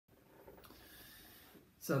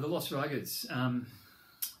So the Lost Ragas.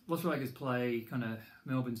 Lost Ragas play kind of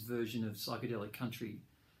Melbourne's version of psychedelic country.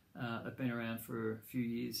 They've been around for a few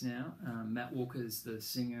years now. Matt Walker's the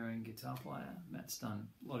singer and guitar player. Matt's done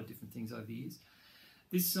a lot of different things over the years.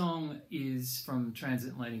 This song is from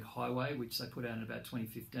Transatlantic Highway, which they put out in about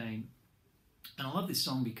 2015. And I love this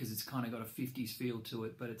song because it's kind of got a 50s feel to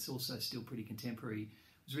it, but it's also still pretty contemporary.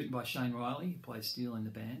 It was written by Shane Reilly, who plays steel in the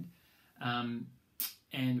band.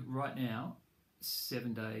 And right now,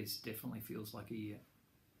 7 days definitely feels like a year.